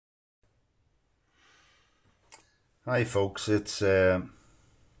Hi folks, it's 22nd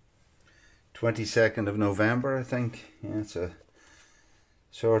of November, I think. Yeah, it's a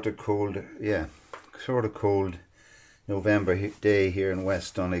sort of cold November day here in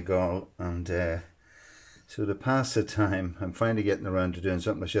West Donegal, and so to pass the time I'm finally getting around to doing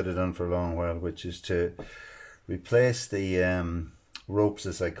something I should have done for a long while, which is to replace the ropes,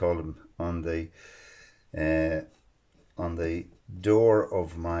 as I call them, on the door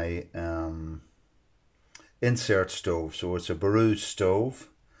of my Inset stove. So it's a Boru stove.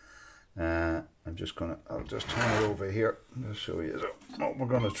 I'll just turn it over here to show you. So what we're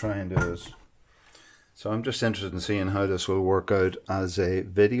going to try and do is, so I'm just interested in seeing how this will work out as a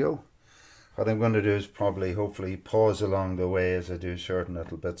video. What I'm going to do is hopefully pause along the way as I do certain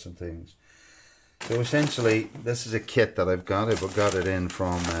little bits and things. So essentially this is a kit that I've got. I got it in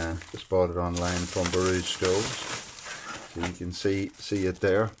from, just bought it online from Boru stoves. So you can see it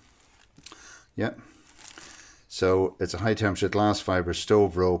there. Yeah. So it's a high temperature glass fibre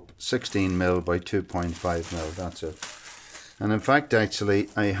stove rope, 16mm by 2.5mm, that's it. And in fact, actually,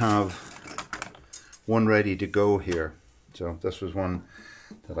 I have one ready to go here. So this was one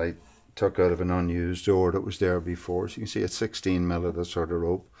that I took out of an unused door that was there before. So you can see it's 16mm of this sort of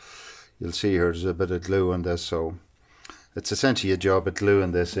rope. You'll see here there's a bit of glue on this, so it's essentially a job of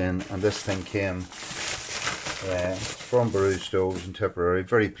gluing this in. And this thing came from Boru Stoves in Tipperary.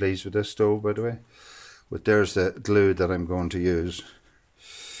 Very pleased with this stove, by the way. But there's the glue that I'm going to use.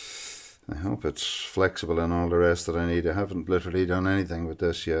 I hope it's flexible and all the rest that I need. I haven't literally done anything with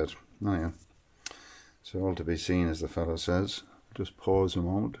this yet. Oh yeah. It's all to be seen, as the fellow says. Just pause a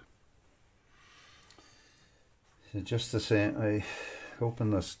moment. So just the same, I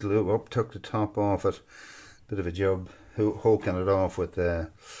opened this glue up, took the top off it. Bit of a job hooking it off with the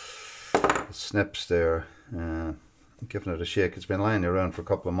snips there. Giving it a shake. It's been lying around for a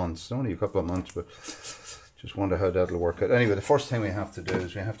couple of months, only a couple of months, but just wonder how that'll work out. Anyway, the first thing we have to do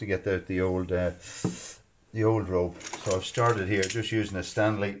is we have to get out the old rope. So I've started here just using a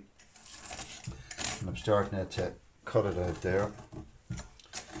Stanley, and I'm starting it to cut it out there.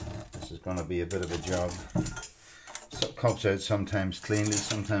 This is going to be a bit of a job. So it comes out sometimes cleanly,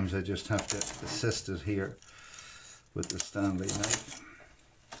 sometimes I just have to assist it here with the Stanley knife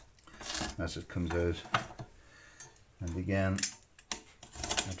as it comes out. And again,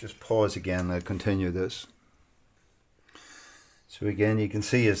 I'll just pause again, I'll continue this. So again, you can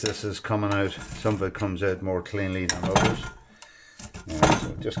see as this is coming out, some of it comes out more cleanly than others.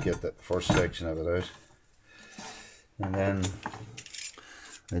 So just get the first section of it out. And then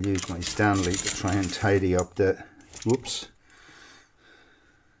I'll use my Stanley to try and tidy up the, whoops.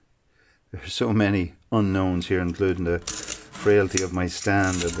 There's so many unknowns here, including the frailty of my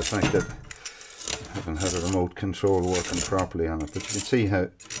stand and the fact that I haven't had a remote control working properly on it, but you can see how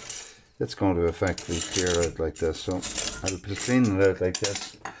it's going to effectively clear out like this. So I'll be cleaning it out like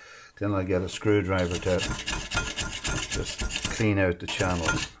this, then I'll get a screwdriver to just clean out the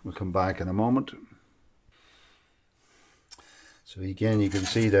channels. We'll come back in a moment. So again, you can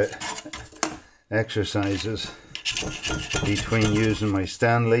see the exercises between using my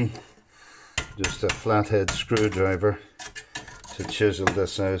Stanley, just a flathead screwdriver to chisel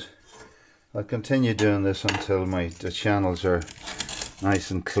this out. I'll continue doing this until the channels are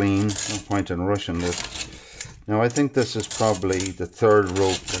nice and clean. No point in rushing this. Now I think this is probably the third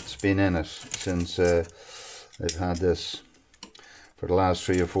rope that's been in it since I've had this for the last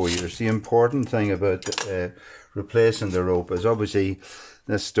 3 or 4 years. The important thing about replacing the rope is obviously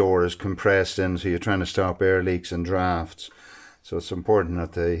this door is compressed in, so you're trying to stop air leaks and drafts. So it's important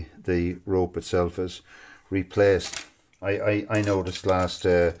that the rope itself is replaced. I noticed last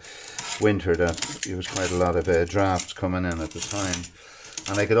winter that there was quite a lot of drafts coming in at the time,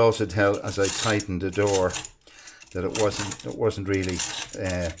 and I could also tell as I tightened the door that it wasn't really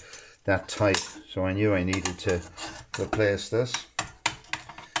that tight. So I knew I needed to replace this,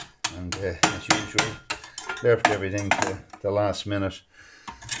 and as usual, left everything to the last minute.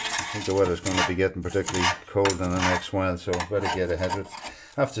 I think the weather's going to be getting particularly cold in the next while, so I better get ahead of it.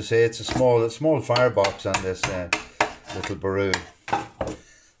 I have to say it's a small firebox on this little Boru, so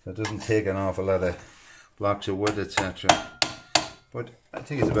it doesn't take an awful lot of blocks of wood, etc. But I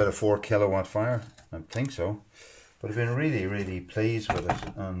think it's about a 4 kilowatt fire. I think so. But I've been really pleased with it,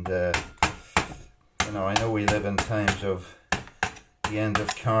 and you know, I know we live in times of the end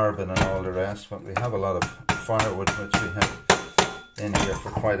of carbon and all the rest, but we have a lot of firewood which we have in here for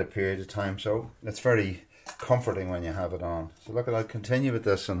quite a period of time, so it's very comforting when you have it on. So look, I'll continue with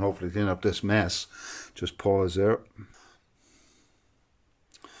this and hopefully clean up this mess. Just pause there.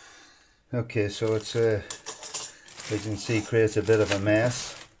 Okay, so it's you can see, creates a bit of a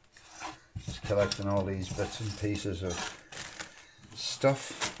mess. Just collecting all these bits and pieces of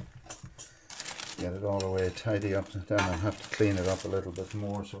stuff. Get it all the way tidy up, then I'll have to clean it up a little bit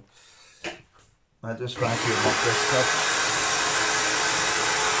more, so I'll just vacuum up this stuff.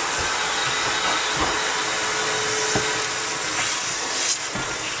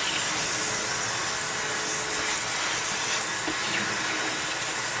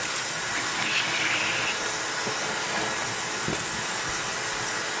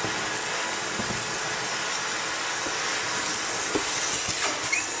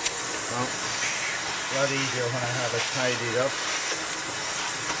 A lot easier when I have it tidied up.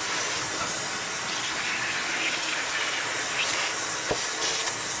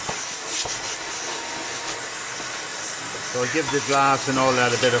 So I'll give the glass and all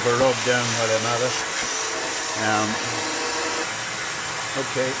that a bit of a rub down while I'm at it.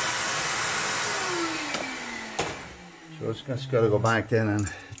 Okay. So it's just got to go back then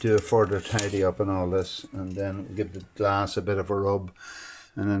and do a further tidy up and all this, and then give the glass a bit of a rub,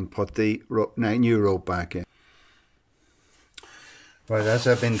 and then put the new rope back in. Right, as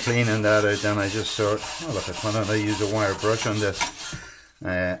I've been cleaning that out, then I just sort, oh look, why don't I use a wire brush on this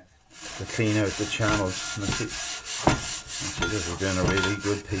to clean out the channels. Let's see, this is doing a really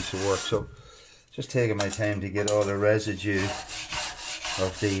good piece of work. So just taking my time to get all the residue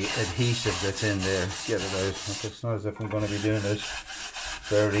of the adhesive that's in there, get it out. It's not as if I'm going to be doing this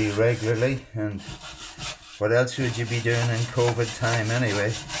very regularly, and what else would you be doing in COVID time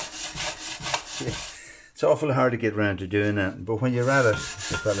anyway? It's awful hard to get around to doing that, but when you're at it,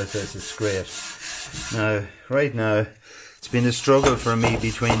 the fella says it's great. Now, right now, it's been a struggle for me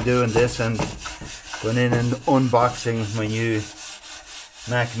between doing this and going in and unboxing my new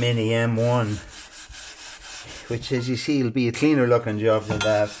Mac Mini M1, which, as you see, will be a cleaner looking job than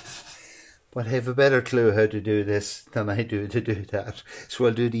that. But I have a better clue how to do this than I do to do that, so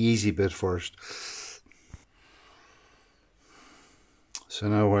I'll do the easy bit first. So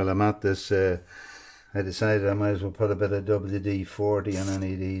now while I'm at this, I decided I might as well put a bit of WD-40 on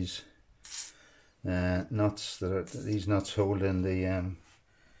any of these nuts. These nuts holding the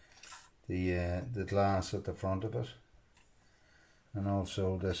glass at the front of it, and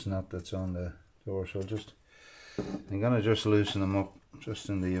also this nut that's on the door. So I'm gonna just loosen them up, just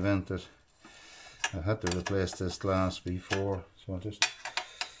in the event that I've had to replace this glass before. So I'll just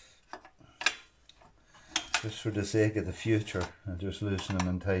for the sake of the future, I'll just loosen them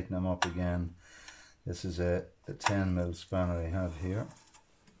and tighten them up again. This is a 10mm spanner I have here.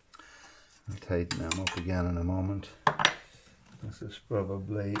 I'll tighten them up again in a moment. This is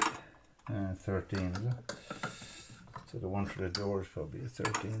probably 13, is it? So the one for the door is probably a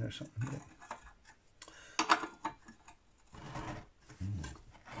 13 or something.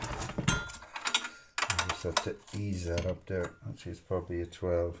 I just have to ease that up there. Actually, it's probably a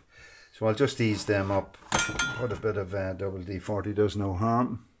 12. So I'll just ease them up. Put a bit of WD-40, does no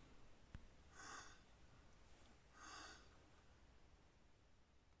harm.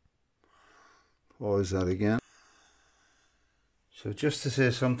 Pause that again. So just to say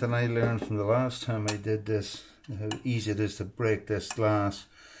something I learned from the last time I did this, how easy it is to break this glass.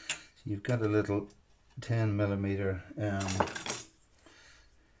 So you've got a little 10mm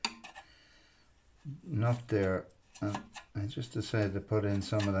nut there, and I just decided to put in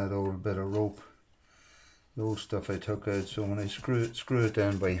some of that old bit of rope, the old stuff I took out. So when I screw it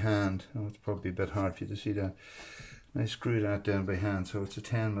down by hand, oh, it's probably a bit hard for you to see that, I screw that down by hand, so it's a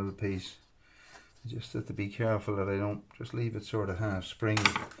 10mm piece. I just have to be careful that I don't just leave it sort of half springy.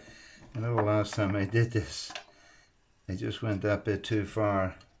 I know the last time I did this, I just went that bit too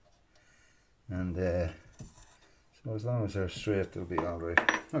far, and so as long as they're straight, they'll be alright.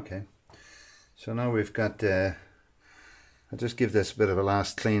 Okay, so now we've got, I'll just give this a bit of a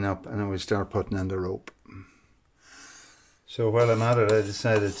last clean up, and then we'll start putting in the rope. So while I'm at it, I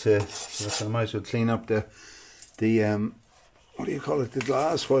decided to, I might as well clean up the what do you call it, the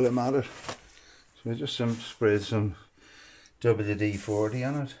glass while I'm at it. So I just sprayed some WD-40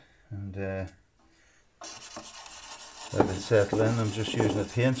 on it, and let it settle in. I'm just using a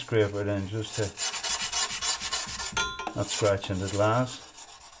paint scraper then, just to not scratching the glass.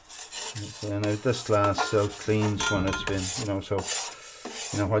 So now this glass self-cleans when it's been, so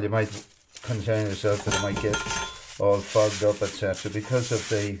while you might concern yourself that it might get all fogged up, etc., because of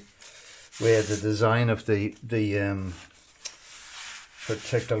the way the design of the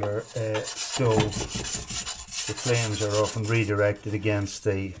particular stove, the flames are often redirected against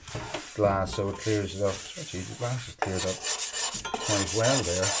the glass, so it clears it up. Actually, the glass is cleared up quite well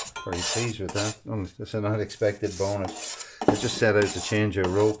there. Very pleased with that. It's an unexpected bonus. I just set out to change a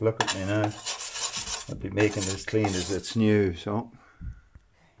rope. Look at me now. I'll be making this clean as it's new. So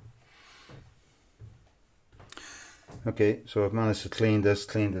Okay, so I've managed to clean this,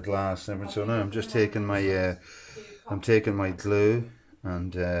 clean the glass and everything. So now I'm just taking my my glue,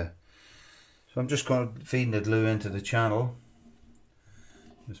 and so I'm just going to feeding the glue into the channel.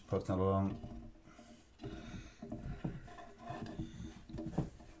 Just putting it along.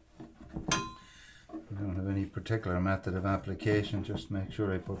 I don't have any particular method of application, just make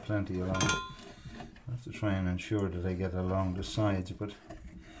sure I put plenty along. I have to try and ensure that I get along the sides, but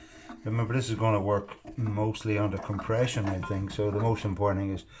remember this is going to work mostly under compression, I think, so the most important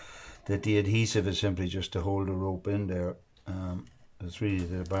thing is that the adhesive is simply just to hold the rope in there. It's really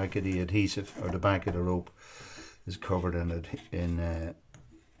the back of the adhesive, or the back of the rope is covered in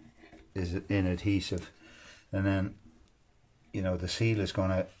adhesive, and then, you know, the seal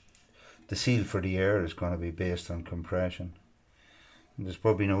for the air is going to be based on compression. And there's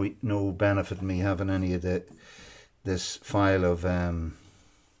probably no benefit in me having any of this file of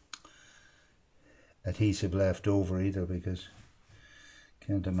adhesive left over either, because I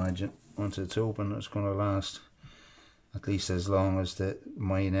can't imagine once it's open it's going to last at least as long as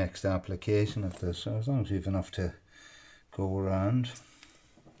my next application of this. So as long as you've enough to go around.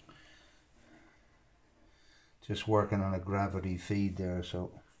 Just working on a gravity feed there,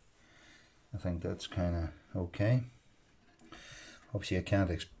 so I think that's kind of okay. Obviously I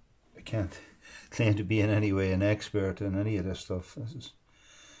can't claim to be in any way an expert in any of this stuff. This is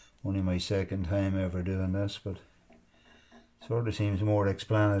only my second time ever doing this, but sort of seems more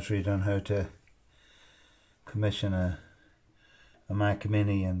explanatory than how to commission a Mac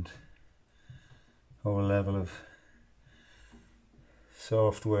Mini and whole level of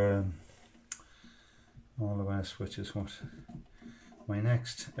software and all the rest, which is what my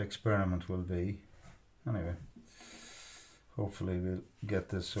next experiment will be. Anyway, hopefully we'll get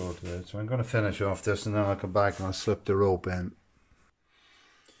this sorted out. So I'm going to finish off this and then I'll come back and I'll slip the rope in.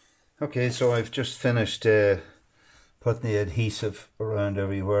 Okay, so I've just finished putting the adhesive around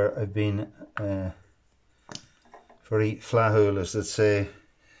everywhere. I've been very flahul, as they say,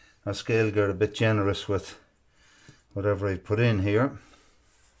 a scale girl, a bit generous with whatever I put in here.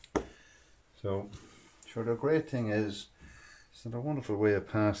 So sure, the great thing is it's a wonderful way of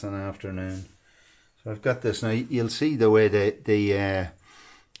passing an afternoon. So I've got this now. You'll see the way the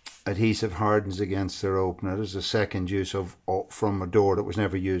adhesive hardens against the rope. Now there's a second use from a door that was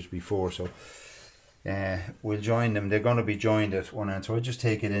never used before, so we'll join them. They're going to be joined at one end, so I'll just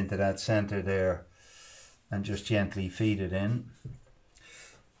take it into that center there and just gently feed it in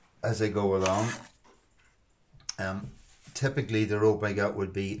as I go along. Typically the rope I got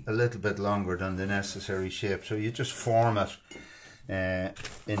would be a little bit longer than the necessary shape, so you just form it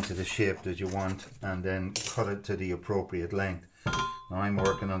into the shape that you want and then cut it to the appropriate length. Now I'm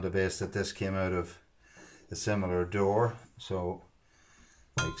working on the base that this came out of a similar door, so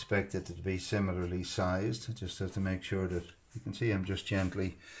I expect it to be similarly sized. I just have to make sure that you can see I'm just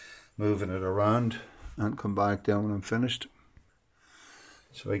gently moving it around and come back down when I'm finished.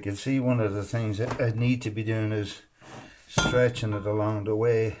 So I can see one of the things that I need to be doing is stretching it along the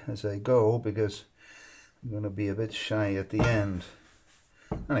way as I go, because I'm going to be a bit shy at the end.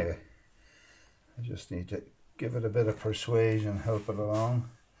 Anyway, I just need to give it a bit of persuasion, help it along,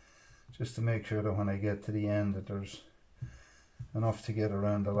 just to make sure that when I get to the end that there's enough to get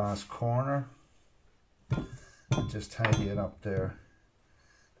around the last corner, and just tidy it up there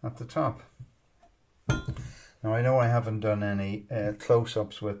at the top. Now I know I haven't done any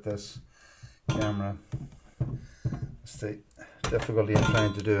close-ups with this camera. It's the difficulty in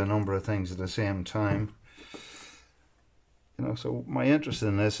trying to do a number of things at the same time. You know, so my interest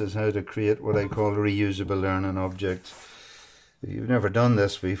in this is how to create what I call reusable learning objects. If you've never done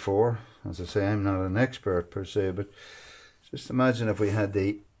this before, as I say, I'm not an expert per se, but just imagine if we had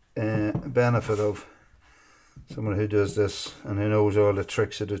the benefit of someone who does this and who knows all the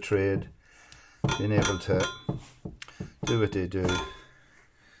tricks of the trade, being able to do what they do.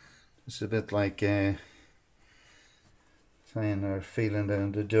 It's a bit like saying or feeling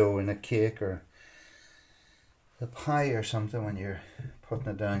down the dough in a cake or a pie or something when you're putting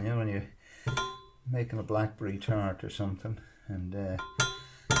it down, you know, when you're making a blackberry tart or something, and you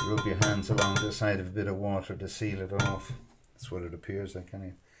rub your hands along the side of a bit of water to seal it off. That's what it appears like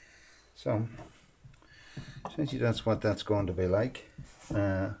anyway. So essentially that's what that's going to be like.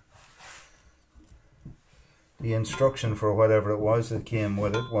 The instruction for whatever it was that came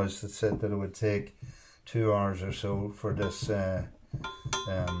with it was that said that it would take 2 hours or so for this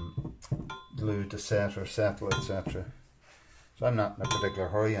glue to set or settle, etc. So I'm not in a particular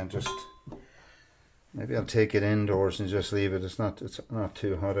hurry. I'm just, maybe I'll take it indoors and just leave it. It's not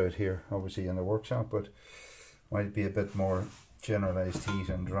too hot out here, obviously, in the workshop, but might be a bit more generalized heat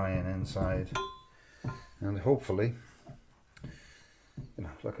and drying inside, and hopefully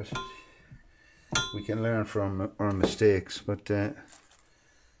look at, we can learn from our mistakes. But so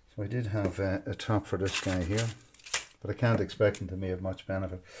I did have a top for this guy here, but I can't expect him to be of much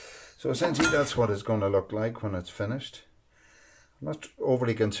benefit. So essentially that's what it's going to look like when it's finished. I'm not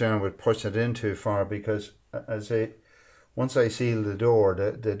overly concerned with pushing it in too far, because once I seal the door,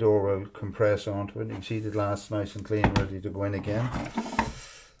 the door will compress onto it. You can see the glass nice and clean, ready to go in again.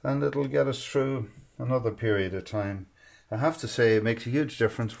 And it'll get us through another period of time. I have to say, it makes a huge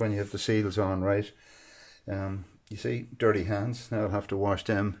difference when you have the seals on right. You see, dirty hands. Now I'll have to wash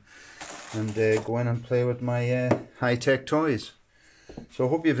them and go in and play with my high-tech toys. So I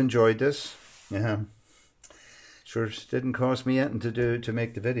hope you've enjoyed this. Sure, it didn't cost me anything to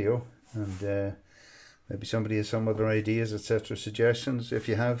make the video, and maybe somebody has some other ideas, etc., suggestions. If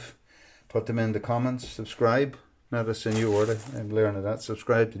you have, put them in the comments. Subscribe. Now that's a new word, I'm learning that.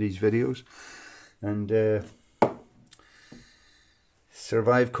 Subscribe to these videos, and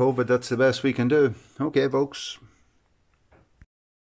survive COVID. That's the best we can do. Okay, folks.